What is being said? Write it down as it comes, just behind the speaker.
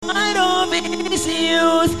his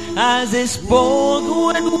youth as he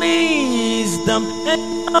spoke with wisdom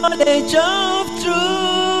and knowledge of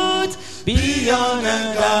truth. Beyond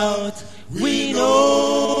a doubt, we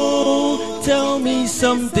know. Tell me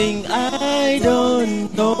something I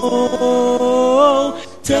don't know.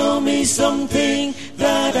 Tell me something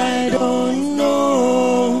that I don't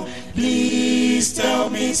know. Please tell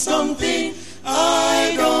me something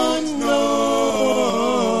I don't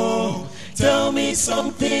know. Tell me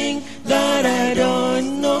something that I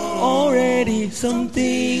don't know already.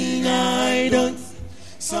 Something I don't.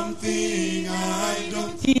 Something I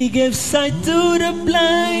don't. He gave sight to the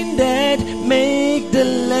blinded, make the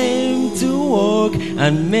lame to walk,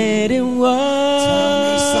 and made him walk. Tell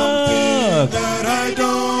me something that I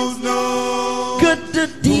don't know. Got the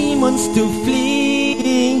demons to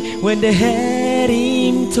fleeing when they heard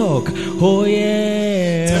him talk. Oh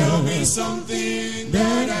yeah. Tell me something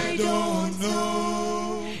that I don't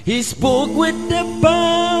know. He spoke with the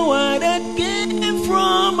power that came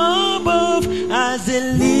from above, as a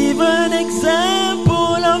living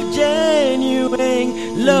example of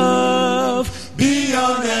genuine love.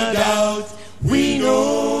 Beyond a doubt, we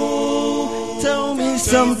know. Tell me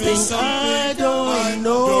something I don't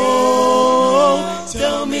know.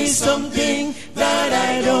 Tell me something that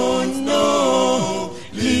I don't know.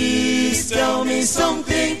 Please tell me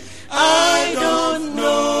something I don't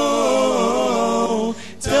know.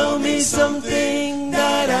 Tell me something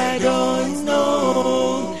that I don't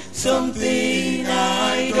know. Something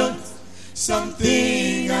I don't.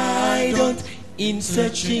 Something I don't. In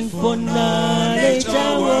searching for knowledge,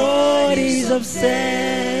 our world is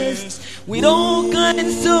obsessed with all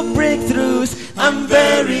kinds of breakthroughs. I'm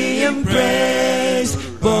very impressed,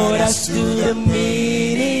 but as to the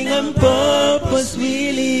meaning and purpose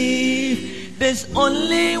we live, there's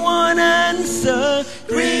only one answer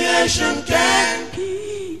creation can give.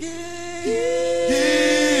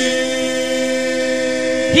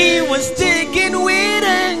 He was taken with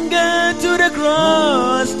anger to the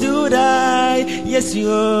cross to die. Yes, you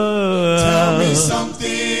are. Tell me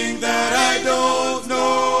something that I don't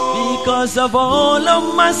know. Because of all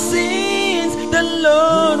of my sins, the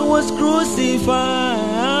Lord was crucified.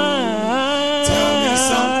 Tell me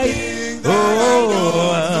something that I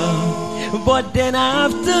don't know. But then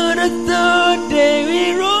after the third day,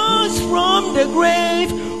 he rose from the grave,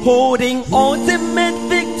 holding ultimate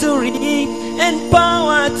victory and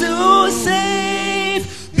power to save.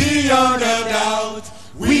 Beyond a doubt,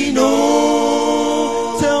 we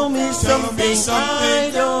know. Tell me something I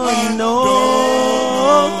don't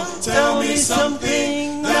know. Tell me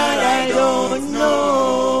something that I don't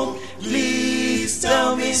know. Please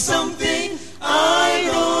tell me something I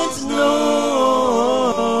don't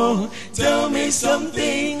know. Tell me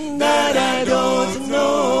something that I don't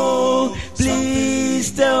know.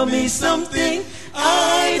 Please tell me something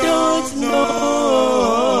I don't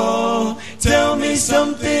know. Tell me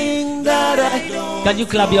something that I don't. Can you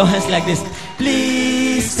clap your hands like this?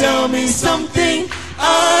 Please tell me something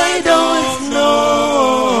I don't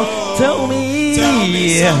know. Tell me.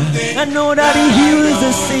 I know that he heals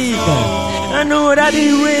the sick. I know that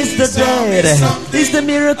he raised the dead. He's the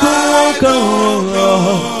miracle worker.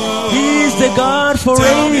 He's the God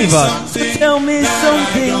forever. So tell me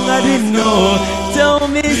something I didn't know. Tell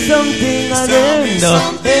me something I didn't know.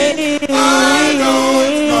 Hey,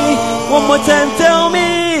 one more time, tell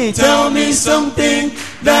me. Tell me something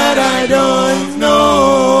that I don't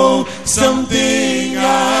know. Something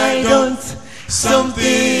I don't.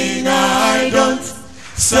 Something I don't.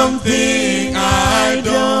 Something I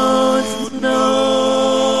don't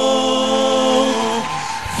know.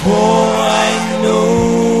 For I know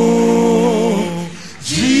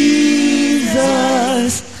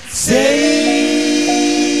Jesus saves.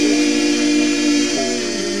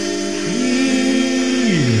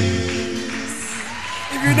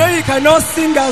 If you know you cannot sing